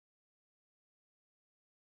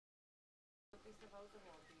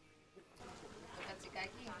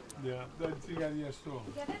Yeah, that's the store.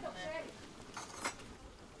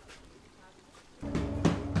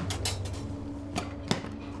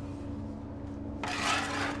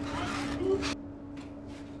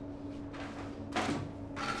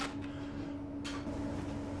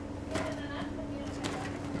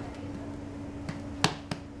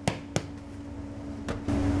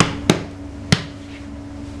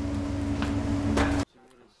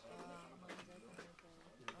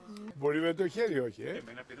 Μπορεί με το χέρι, όχι,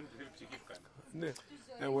 Ναι.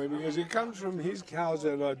 And when, because it comes from his cows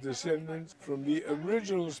that are descendants from the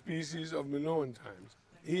original species of Minoan times.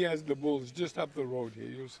 He has the bulls just up the road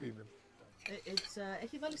here. You'll see them. It's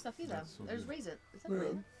έχει βάλει σταφίδα. There's raisin. Is that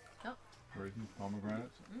raisin? No. Raisin,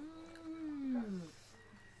 pomegranates.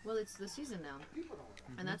 Well, it's the season now,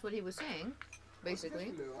 and that's what he was saying, basically.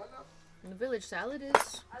 And the village salad is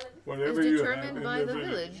determined by the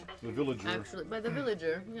village. The villager. Actually, by the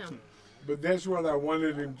villager. Yeah. But that's what I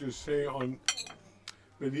wanted him to say on.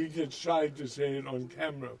 But he gets shy to say it on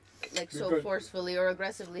camera. Like so forcefully or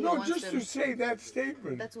aggressively. No, just to say that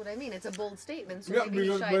statement. That's what I mean. It's a bold statement. So yeah,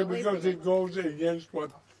 maybe because it goes against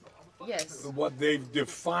what they've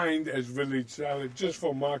defined as village salad, just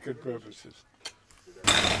for market purposes.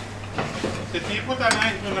 Σε τίποτα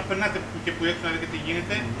να περνάτε και που έξω να δείτε τι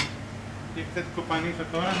γίνεται. Και θα την κοπανίσω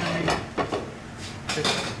τώρα να είναι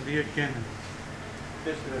 2 και 1.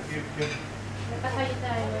 4, 2 και 1. Με τα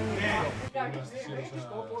φαγητά είναι.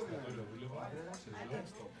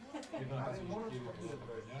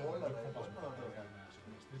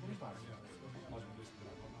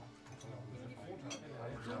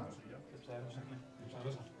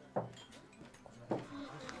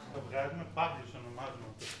 Το βγάζουμε Παύλος ονομάζουμε.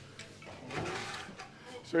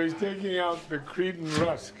 So he's taking out the Cretan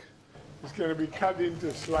rusk. It's going to be cut into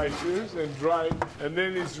slices and dried, and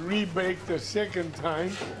then it's rebaked a second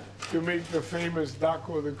time to make the famous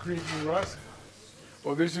dako, the Cretan rusk.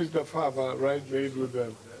 Well, this is the fava, right, made with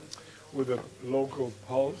a local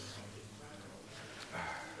pulse.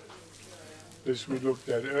 This we looked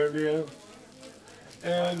at earlier,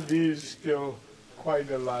 and these still quite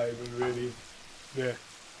alive and ready there.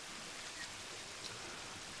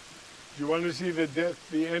 Do you want to see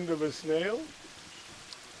the end of a snail?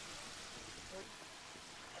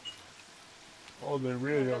 Oh, they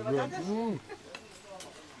really are good.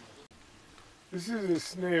 This is a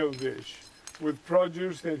snail dish with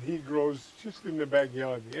produce that he grows just in the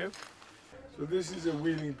backyard here. So this is a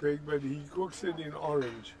wheeling pig, but he cooks it in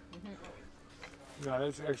orange. No,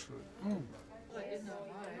 that's excellent.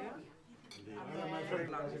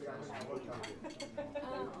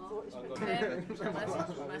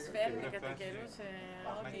 Μας φέρνει κατά καιρούς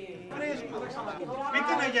ό,τι...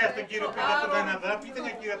 Πείτε ένα γεια στον κύριο πέρα από τον Καναδά, πείτε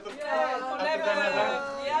ένα κύριο από τον Καναδά.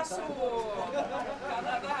 Γεια σου,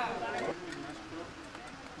 Καναδά.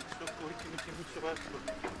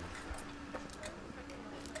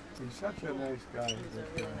 He's such a nice guy.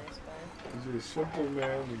 He's a simple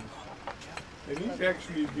man. And he's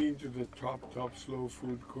actually been to the top slow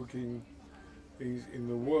food cooking things in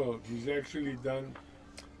the world. He's actually done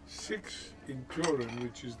 6 in Turin,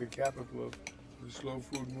 which is the capital of the slow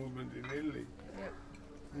food movement in Italy. Yep.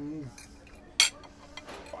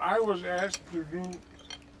 I was asked to do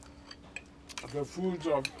the foods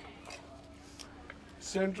of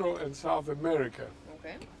Central and South America.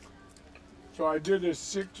 Okay. So I did a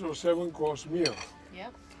 6 or 7 course meal.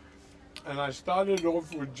 Yep. And I started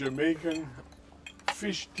off with Jamaican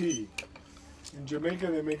fish tea. In Jamaica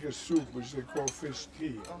they make a soup which they call fish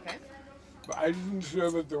tea. Okay. But I didn't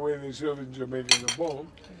serve it the way they serve it in Jamaica in a bowl.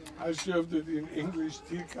 I served it in English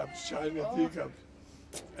teacups, China teacups.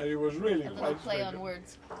 And it was really a quite little play special. on words.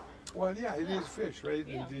 Well, yeah, it is fish, right?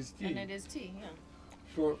 Yeah. It is tea. And it is tea, yeah.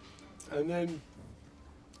 So, and then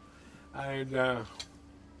I had,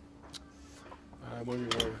 what do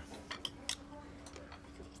you call it?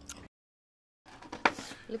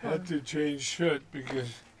 Had to change shirt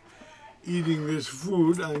because eating this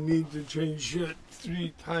food, I need to change shirt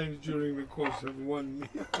 3 times during the course of one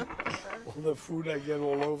meal. All the food I get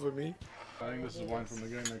all over me. I think this is wine from the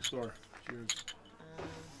guy next door. Cheers.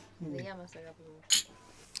 Γεια μας, αγάπη μου.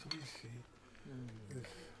 Let me see.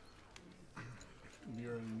 You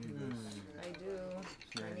already need this. I do.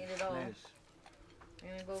 I need it all. I'm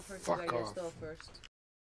gonna go for Fuck Tiger off. Stove first.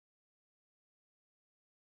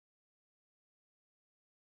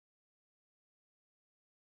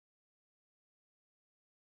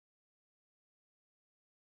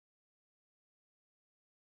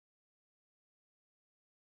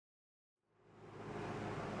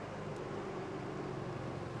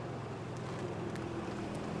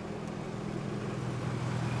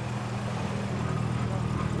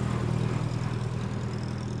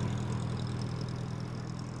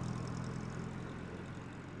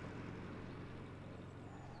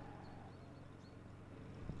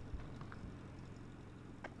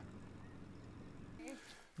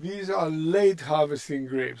 These are late harvesting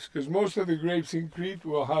grapes because most of the grapes in Crete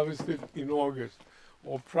were harvested in August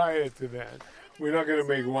or prior to that. We're not going to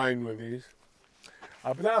make wine with these.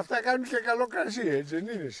 Απλά αυτά κάνουν και καλό κρασί, έτσι δεν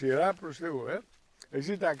είναι, σειρά προς Θεού,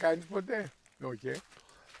 Εσύ τα κάνεις ποτέ? Okay.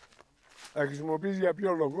 Τα χρησιμοποιείς για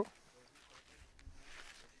ποιο λόγο?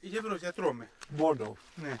 Για βρος, τρώμε. Μόνο.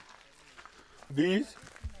 Ναι. These,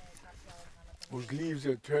 whose leaves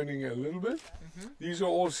are turning a little bit, these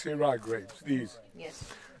are all Syrah grapes, these. Yes.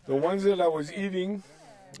 The ones that I was eating,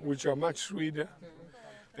 which are much sweeter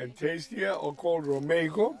and tastier, are called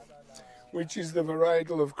Romego, which is the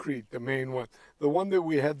varietal of Crete, the main one. The one that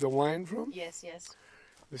we had the wine from, Yes, yes.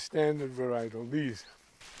 the standard varietal, these.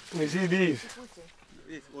 You see these?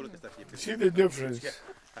 See the difference?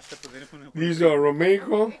 These are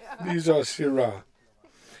Romego, these are Syrah.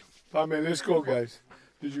 Πάμε, let's go, guys.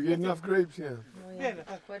 Did you get enough grapes? Yeah. Oh, yeah.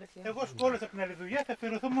 Quite a few. Εγώ σκόλασα από την άλλη δουλειά, θα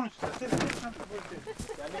αφαιρωθώ μόνο στις τέσσερις να το μπορείτε.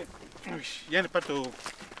 Γιάννη, πάρ'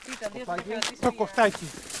 το κοφτάκι.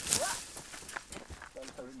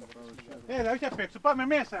 Έλα, όχι απ' έξω, πάμε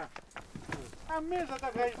μέσα. Μέσα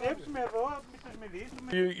τα γαϊδέψουμε εδώ, μην τους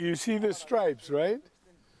μιλήσουμε. You see the stripes, right?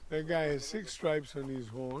 That guy has 6 stripes on his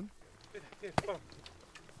horn.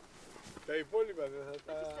 Τα υπόλοιπα δεν θα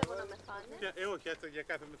τα... Όχι, για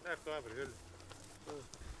κάθε μετά αυτό αύριο.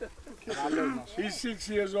 He's 6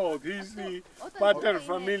 years old. He's the pater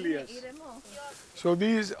familias. So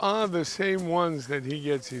these are the same ones that he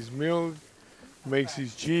gets his milk, makes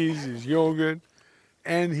his cheese, his yogurt,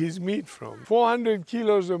 and his meat from. 400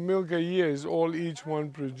 kilos of milk a year is all each one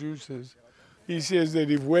produces. He says that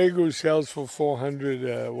if Wagyu sells for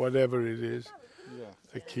 400, whatever it is,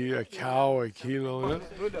 a cow, a kilo,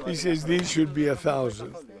 he says these should be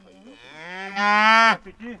 1,000.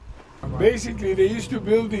 Basically, they used to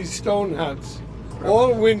build these stone huts.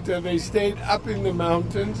 All winter, they stayed up in the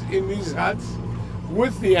mountains in these huts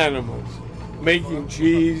with the animals, making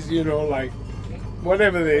cheese, you know, like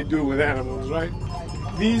whatever they do with animals, right?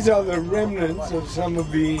 These are the remnants of some of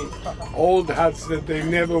the old huts that they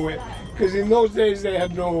never went, because in those days they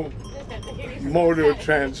had no motor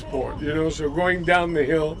transport, you know, so going down the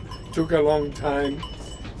hill took a long time,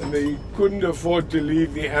 and they couldn't afford to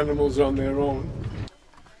leave the animals on their own.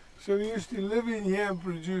 So they used to live in here and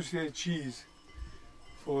produce their cheese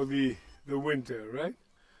for the winter, right?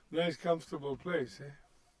 Nice, comfortable place, eh?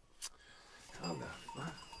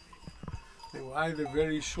 They were either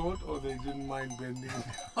very short or they didn't mind bending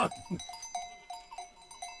down.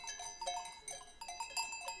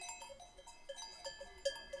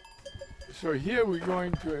 So here we're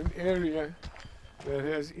going to an area that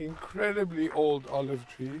has incredibly old olive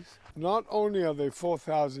trees. Not only are they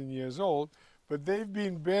 4,000 years old, but they've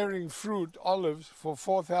been bearing fruit, olives, for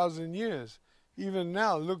 4,000 years. Even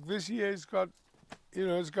now, look, this year it's got, you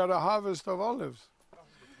know, it's got a harvest of olives.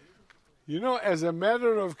 You know, as a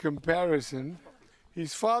matter of comparison,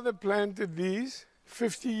 his father planted these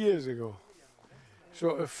 50 years ago.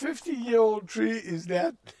 So a 50-year-old tree is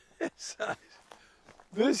that size.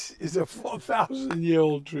 This is a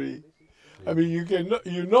 4,000-year-old tree. I mean,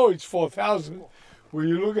 you know it's 4,000 when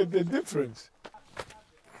you look at the difference.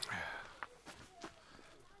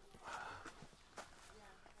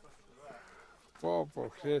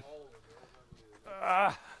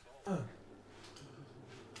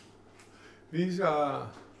 These are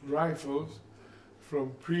rifles from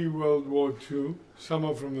pre-World War II. Some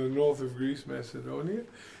are from the north of Greece, Macedonia,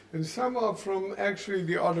 and some are from actually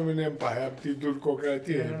the Ottoman Empire, από την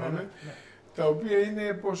Τουρκοκρατία, είπαμε. Τα οποία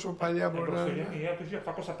είναι πόσο παλιά μπορεί να είναι?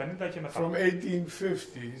 From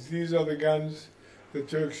 1850s. These are the guns the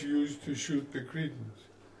Turks used to shoot the Cretans.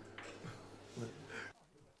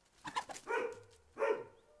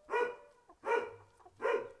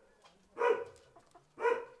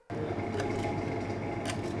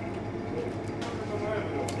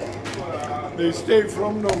 They stay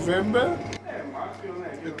from November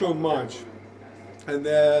until March, and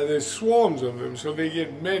there's swarms of them, so they get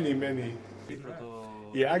many, many.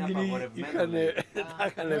 Οι Άγγλοι τα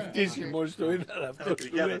είχαν ευτύσιμο στο είδαν αυτό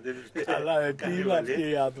σου λέει, αλλά τι είναι αυτοί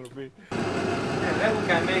οι άνθρωποι.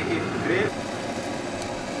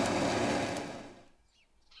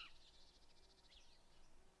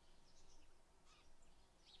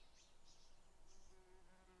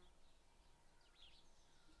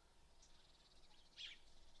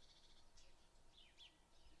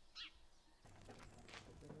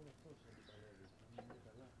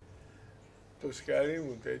 Το σκαρί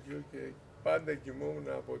μου τέτοιο και πάντα κοιμόμουν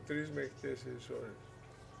από 3 μέχρι 4 ώρες.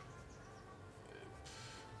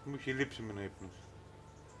 Μου έχει λείψει με ένα ύπνος.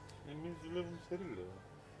 Εμείς δουλεύουμε στερήλο.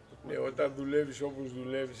 Ναι, όταν δουλεύεις όπως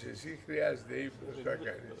δουλεύεις εσύ, χρειάζεται ύπνος, θα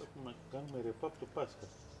κάνεις. Κάνουμε ρεπά από το Πάσχα.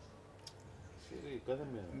 Κάθε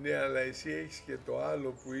μέρα. Ναι, αλλά εσύ έχεις και το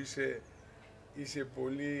άλλο που είσαι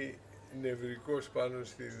πολύ νευρικός πάνω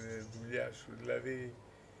στη δουλειά σου. Δηλαδή,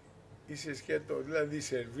 είσαι σκέτο, δηλαδή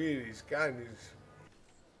σερβίρεις, κάνεις.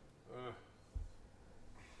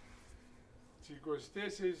 Στις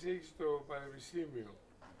 24 έχεις το πανεπιστήμιο.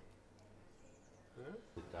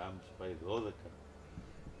 Άμεσα πάει 12.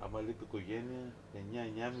 Άμα λείπει η οικογένεια,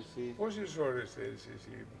 9-9.30. Πόσες ώρες θέλεις εσύ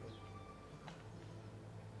ύπνο?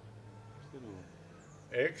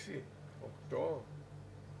 6, 8.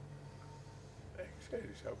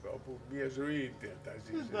 Ξέρεις, από μια ζωή τα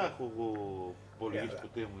ζεις. Δεν τα έχω εγώ υπολογίσει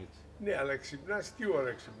ποτέ μου έτσι. Ναι, αλλά ξυπνάς, τι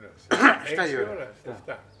ώρα ξυπνάς? 7 η ώρα.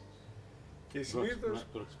 7. Και συνήθως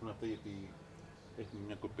Τώρα ξυπνάω αυτά γιατί έχουμε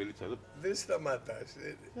μια κοπελίτσα εδώ. δεν σταματάς.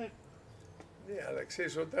 Ναι, αλλά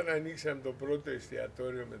ξέρεις, όταν ανοίξαμε το πρώτο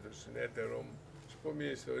εστιατόριο με τον συνέτερό μου, σου πω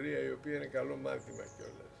μια ιστορία η οποία είναι καλό μάθημα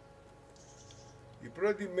κιόλας. Η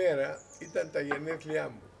πρώτη μέρα ήταν τα γενέθλιά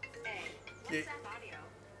μου και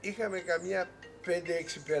είχαμε καμιά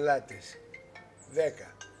 5-6 πελάτες,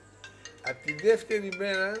 10. Απ' τη δεύτερη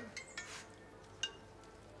μέρα,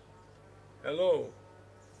 hello,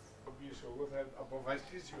 εγώ θα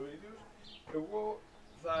αποφασίσει ο ίδιος, εγώ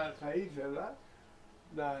θα ήθελα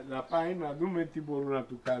να πάει να δούμε τι μπορούν να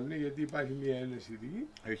του κάνουν, γιατί υπάρχει μια ένεση εκεί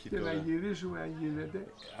και τώρα, να γυρίσουμε αν γίνεται.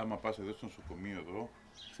 Άμα πας εδώ στο νοσοκομείο εδώ,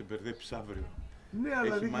 σε μπερδέψεις αύριο. Ναι,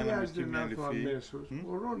 αλλά δεν χρειάζεται να έρθω αμέσως.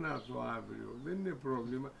 Μπορώ να έρθω αύριο, δεν είναι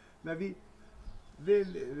πρόβλημα. Δηλαδή,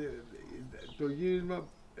 το γύρισμα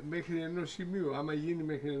μέχρι ενός σημείου, άμα γίνει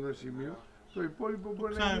μέχρι ενός σημείου, το υπόλοιπο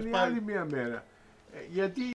μπορεί να γίνει άλλη μια μέρα. Γιατί